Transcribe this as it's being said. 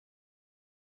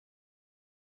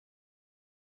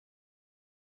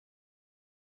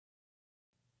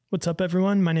What's up,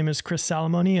 everyone? My name is Chris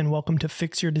Salamoni, and welcome to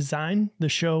Fix Your Design, the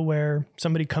show where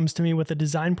somebody comes to me with a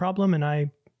design problem and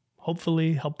I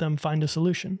hopefully help them find a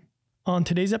solution. On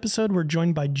today's episode, we're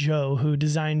joined by Joe, who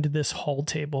designed this hall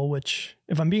table, which,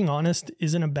 if I'm being honest,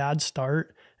 isn't a bad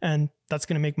start, and that's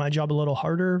going to make my job a little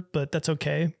harder, but that's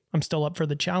okay. I'm still up for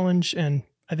the challenge, and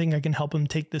I think I can help him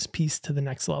take this piece to the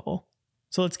next level.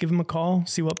 So let's give him a call,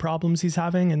 see what problems he's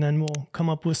having, and then we'll come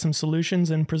up with some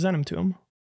solutions and present them to him.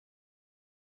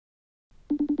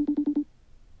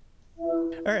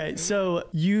 All right, so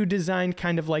you designed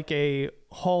kind of like a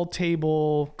hall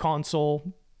table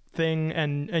console thing,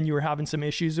 and you were having some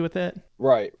issues with it?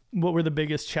 Right. What were the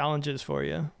biggest challenges for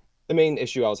you? The main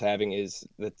issue I was having is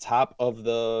the top of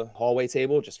the hallway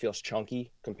table just feels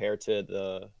chunky compared to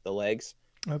the legs.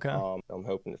 Okay. I'm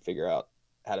hoping to figure out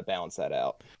how to balance that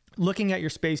out. Looking at your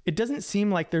space, it doesn't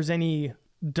seem like there's any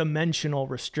dimensional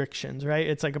restrictions, right?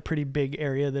 It's like a pretty big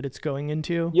area that it's going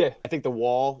into. Yeah, I think the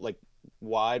wall, like,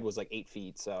 wide was like 8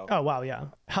 feet. So oh wow, yeah.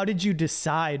 How did you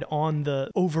decide on the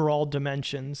overall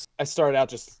dimensions? I started out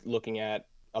just looking at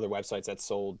other websites that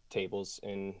sold tables,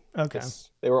 and okay,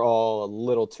 they were all a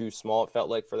little too small, it felt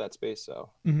like, for that space.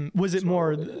 So was it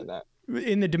more that.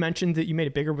 In the dimensions that you made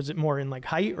it bigger? Was it more in like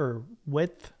height or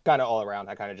width? Kind of all around.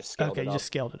 I kind of just scaled it up. You just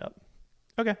scaled it up.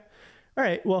 Okay. All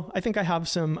right, well, I think I have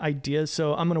some ideas,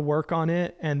 so I'm going to work on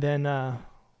it, and then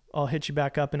I'll hit you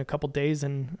back up in a couple days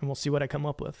and we'll see what I come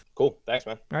up with. Cool. Thanks,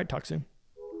 man. All right. Talk soon.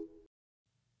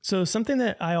 So something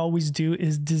that I always do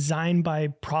is design by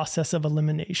process of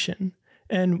elimination.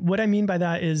 And what I mean by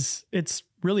that is it's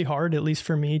really hard, at least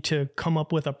for me, to come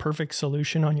up with a perfect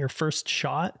solution on your first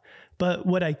shot. But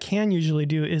what I can usually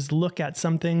do is look at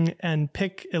something and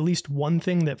pick at least one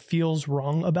thing that feels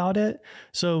wrong about it.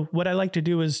 So what I like to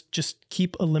do is just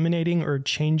keep eliminating or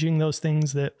changing those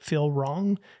things that feel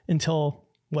wrong until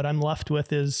what I'm left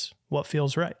with is what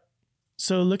feels right.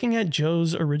 So looking at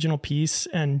Joe's original piece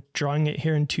and drawing it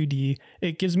here in 2D,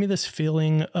 it gives me this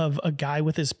feeling of a guy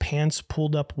with his pants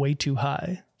pulled up way too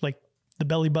high, like the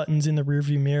belly button's in the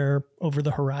rearview mirror over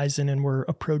the horizon and we're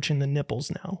approaching the nipples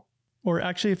now. Or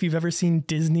actually, if you've ever seen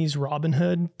Disney's Robin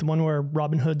Hood, the one where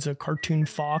Robin Hood's a cartoon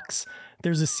fox,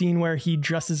 there's a scene where he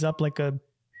dresses up like a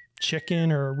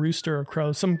chicken or a rooster or a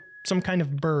crow, some kind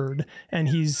of bird, and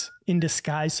he's in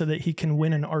disguise so that he can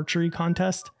win an archery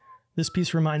contest. This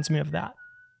piece reminds me of that.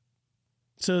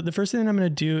 So the first thing I'm going to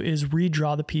do is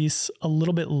redraw the piece a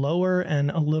little bit lower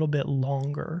and a little bit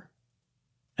longer.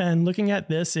 And looking at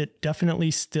this, it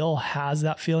definitely still has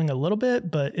that feeling a little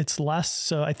bit, but it's less,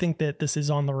 so I think that this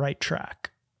is on the right track.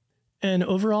 And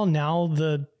overall now,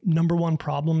 the number one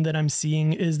problem that I'm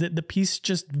seeing is that the piece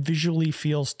just visually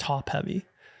feels top heavy.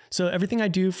 So everything I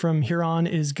do from here on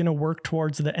is going to work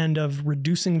towards the end of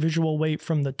reducing visual weight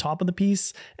from the top of the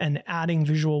piece and adding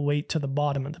visual weight to the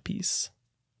bottom of the piece.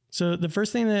 So the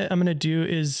first thing that I'm going to do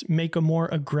is make a more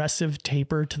aggressive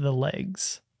taper to the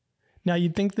legs. Now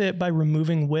you'd think that by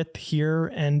removing width here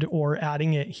and or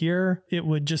adding it here, it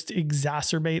would just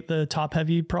exacerbate the top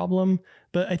heavy problem.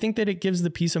 But I think that it gives the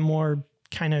piece a more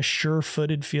kind of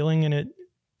sure-footed feeling, and it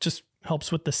just helps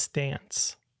with the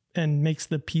stance and makes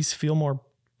the piece feel more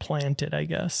planted, I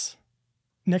guess.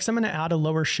 Next, I'm going to add a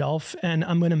lower shelf, and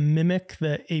I'm going to mimic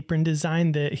the apron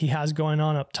design that he has going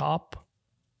on up top.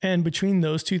 And between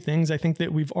those two things, I think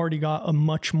that we've already got a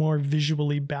much more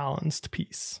visually balanced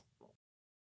piece.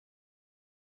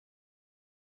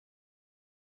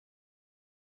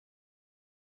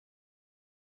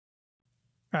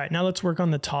 All right, now let's work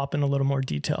on the top in a little more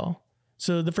detail.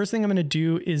 So the first thing I'm going to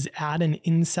do is add an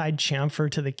inside chamfer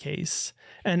to the case.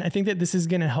 And I think that this is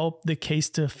going to help the case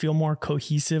to feel more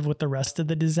cohesive with the rest of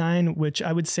the design, which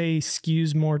I would say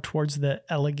skews more towards the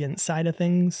elegant side of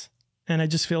things. And I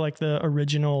just feel like the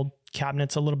original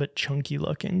cabinet's a little bit chunky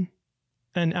looking.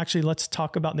 And actually, let's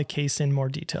talk about the case in more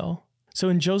detail. So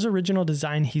in Joe's original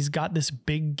design, he's got this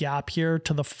big gap here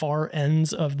to the far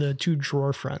ends of the two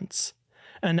drawer fronts.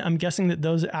 And I'm guessing that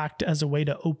those act as a way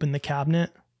to open the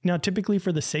cabinet. Now, typically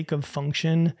for the sake of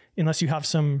function, unless you have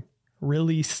some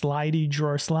really slidey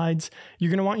drawer slides, you're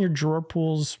going to want your drawer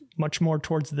pulls much more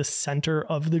towards the center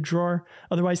of the drawer.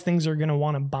 Otherwise, things are going to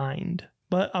want to bind.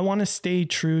 But I want to stay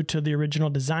true to the original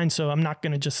design, so I'm not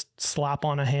going to just slap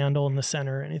on a handle in the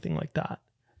center or anything like that.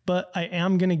 But I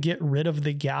am going to get rid of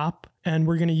the gap, and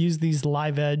we're going to use these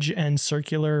live edge and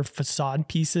circular facade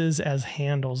pieces as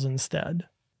handles instead.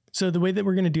 So the way that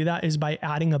we're going to do that is by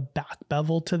adding a back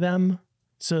bevel to them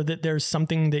so that there's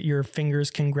something that your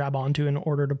fingers can grab onto in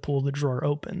order to pull the drawer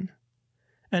open.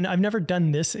 And I've never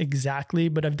done this exactly,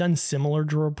 but I've done similar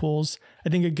drawer pulls. I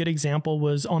think a good example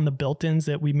was on the built-ins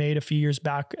that we made a few years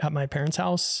back at my parents'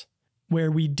 house. where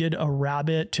we did a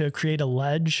rabbet to create a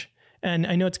ledge. And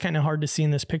I know it's kind of hard to see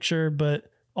in this picture,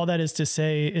 but all that is to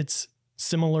say it's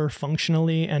similar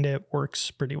functionally and it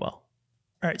works pretty well.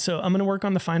 All right, so I'm going to work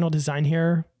on the final design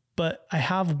here, but I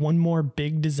have one more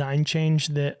big design change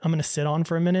that I'm going to sit on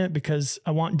for a minute because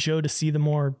I want Joe to see the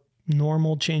more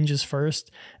normal changes first,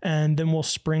 and then we'll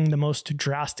spring the most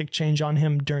drastic change on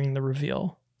him during the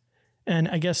reveal. And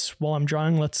I guess while I'm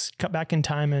drawing, let's cut back in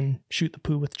time and shoot the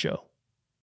poo with Joe.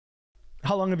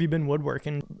 How long have you been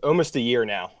woodworking? Almost a year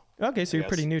now. Okay, so you're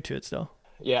pretty new to it still.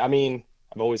 Yeah, I mean,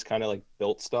 I've always kind of like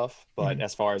built stuff, but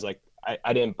as far as like,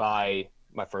 I didn't buy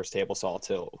my first table saw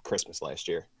till Christmas last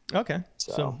year. Okay,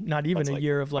 so not even a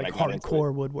year of like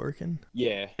hardcore woodworking.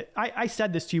 Yeah. I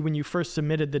said this to you when you first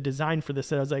submitted the design for this,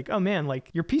 that I was like, oh man, like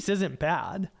your piece isn't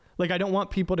bad. Like, I don't want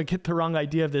people to get the wrong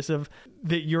idea of this, of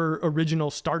that your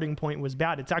original starting point was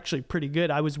bad. It's actually pretty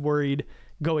good. I was worried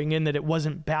going in that it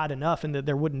wasn't bad enough and that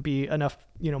there wouldn't be enough,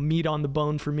 you know, meat on the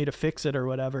bone for me to fix it or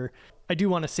whatever. I do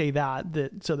want to say that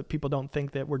so that people don't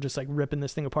think that we're just like ripping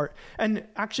this thing apart. And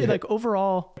actually, like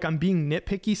overall, like, I'm being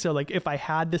nitpicky. So like if I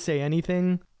had to say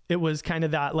anything, it was kind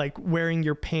of that like wearing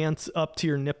your pants up to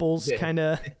your nipples kind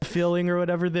of feeling or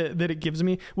whatever that it gives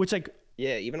me, which like,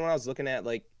 yeah, even when I was looking at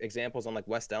like examples on like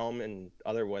West Elm and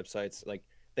other websites, like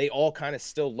they all kind of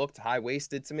still looked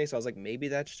high-waisted to me. So I was like, maybe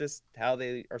that's just how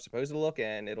they are supposed to look,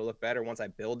 and it'll look better once I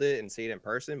build it and see it in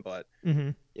person. But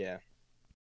yeah.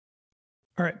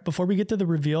 All right, before we get to the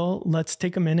reveal, let's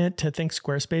take a minute to thank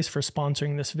Squarespace for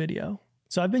sponsoring this video.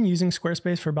 So I've been using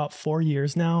Squarespace for about 4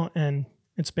 years now, and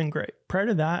it's been great. Prior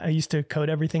to that, I used to code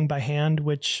everything by hand,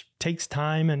 which takes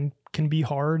time and can be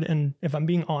hard. And if I'm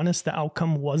being honest, the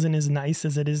outcome wasn't as nice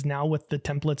as it is now with the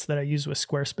templates that I use with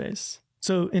Squarespace.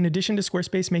 So in addition to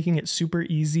Squarespace making it super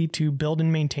easy to build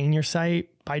and maintain your site,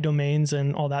 buy domains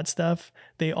and all that stuff,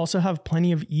 they also have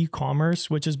plenty of e-commerce,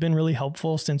 which has been really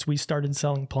helpful since we started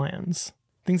selling plans.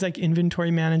 Things like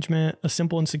inventory management, a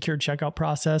simple and secure checkout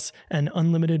process, and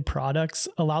unlimited products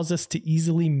allows us to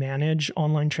easily manage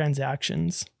online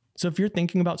transactions. So if you're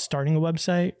thinking about starting a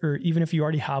website, or even if you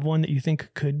already have one that you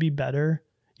think could be better,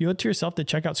 you owe it to yourself to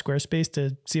check out Squarespace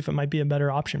to see if it might be a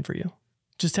better option for you.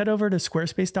 Just head over to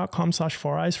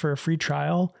squarespace.com/4eyes for a free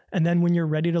trial. And then when you're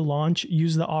ready to launch,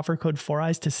 use the offer code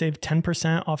 4eyes to save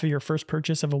 10% off of your first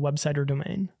purchase of a website or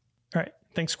domain. All right.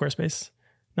 Thanks, Squarespace.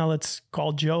 Now let's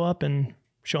call Joe up and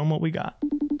show him what we got.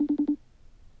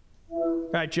 All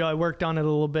right, Joe, I worked on it a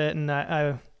little bit and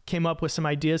I came up with some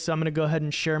ideas. So I'm going to go ahead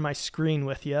and share my screen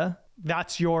with you.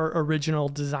 That's your original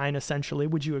design, essentially.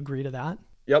 Would you agree to that?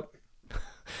 Yep.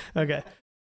 Okay.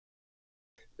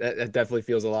 That definitely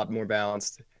feels a lot more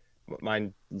balanced.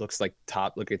 Mine looks like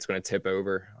it's going to tip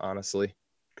over, honestly,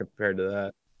 compared to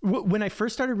that. When I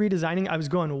first started redesigning, I was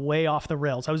going way off the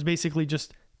rails. I was basically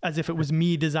just as if it was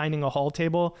me designing a hall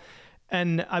table.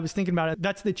 And I was thinking about it.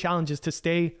 That's the challenge, is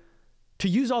to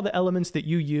use all the elements that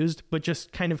you used, but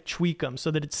just kind of tweak them so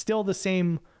that it's still the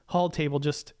same hall table,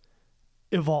 just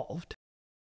evolved.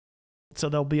 So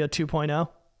there'll be a 2.0.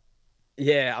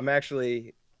 Yeah, I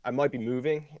might be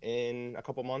moving in a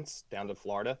couple months down to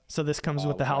Florida. So this comes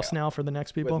with the house now for the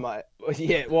next people? No.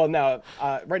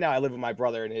 Right now I live with my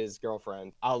brother and his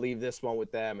girlfriend. I'll leave this one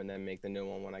with them and then make the new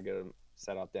one when I go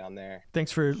set up down there.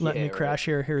 Thanks for letting me crash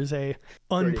here. Here's a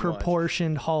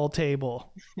unproportioned hall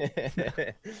table.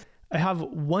 I have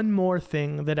one more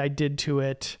thing that I did to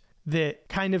it that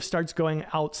kind of starts going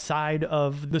outside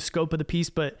of the scope of the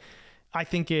piece, but I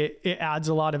think it adds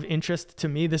a lot of interest to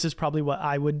me. This is probably what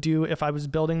I would do if I was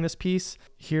building this piece.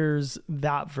 Here's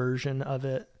that version of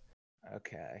it.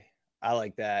 Okay. I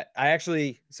like that.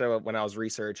 So when I was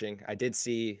researching, I did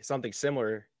see something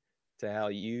similar to how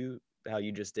you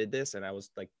just did this. And I was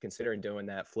like considering doing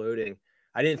that floating.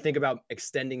 I didn't think about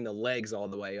extending the legs all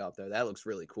the way up though. That looks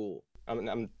really cool.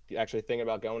 I'm actually thinking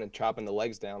about going and chopping the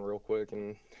legs down real quick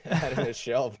and adding a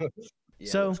shelf.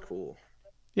 Yeah, so, that's cool.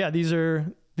 Yeah, these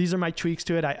are my tweaks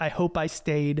to it. I hope I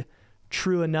stayed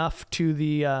true enough to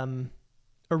the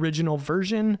original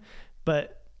version,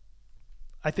 but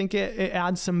I think it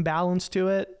adds some balance to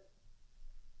it.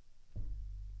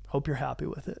 Hope you're happy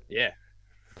with it. Yeah,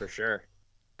 for sure.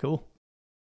 Cool.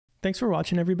 Thanks for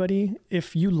watching, everybody.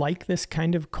 If you like this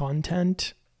kind of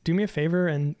content, do me a favor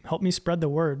and help me spread the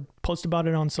word. Post about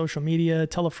it on social media,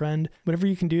 tell a friend. Whatever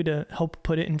you can do to help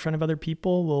put it in front of other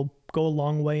people will go a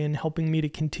long way in helping me to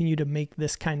continue to make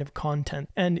this kind of content.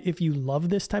 And if you love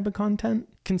this type of content,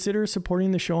 consider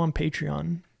supporting the show on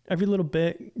Patreon. Every little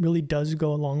bit really does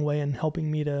go a long way in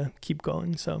helping me to keep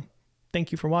going. So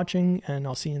thank you for watching, and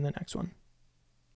I'll see you in the next one.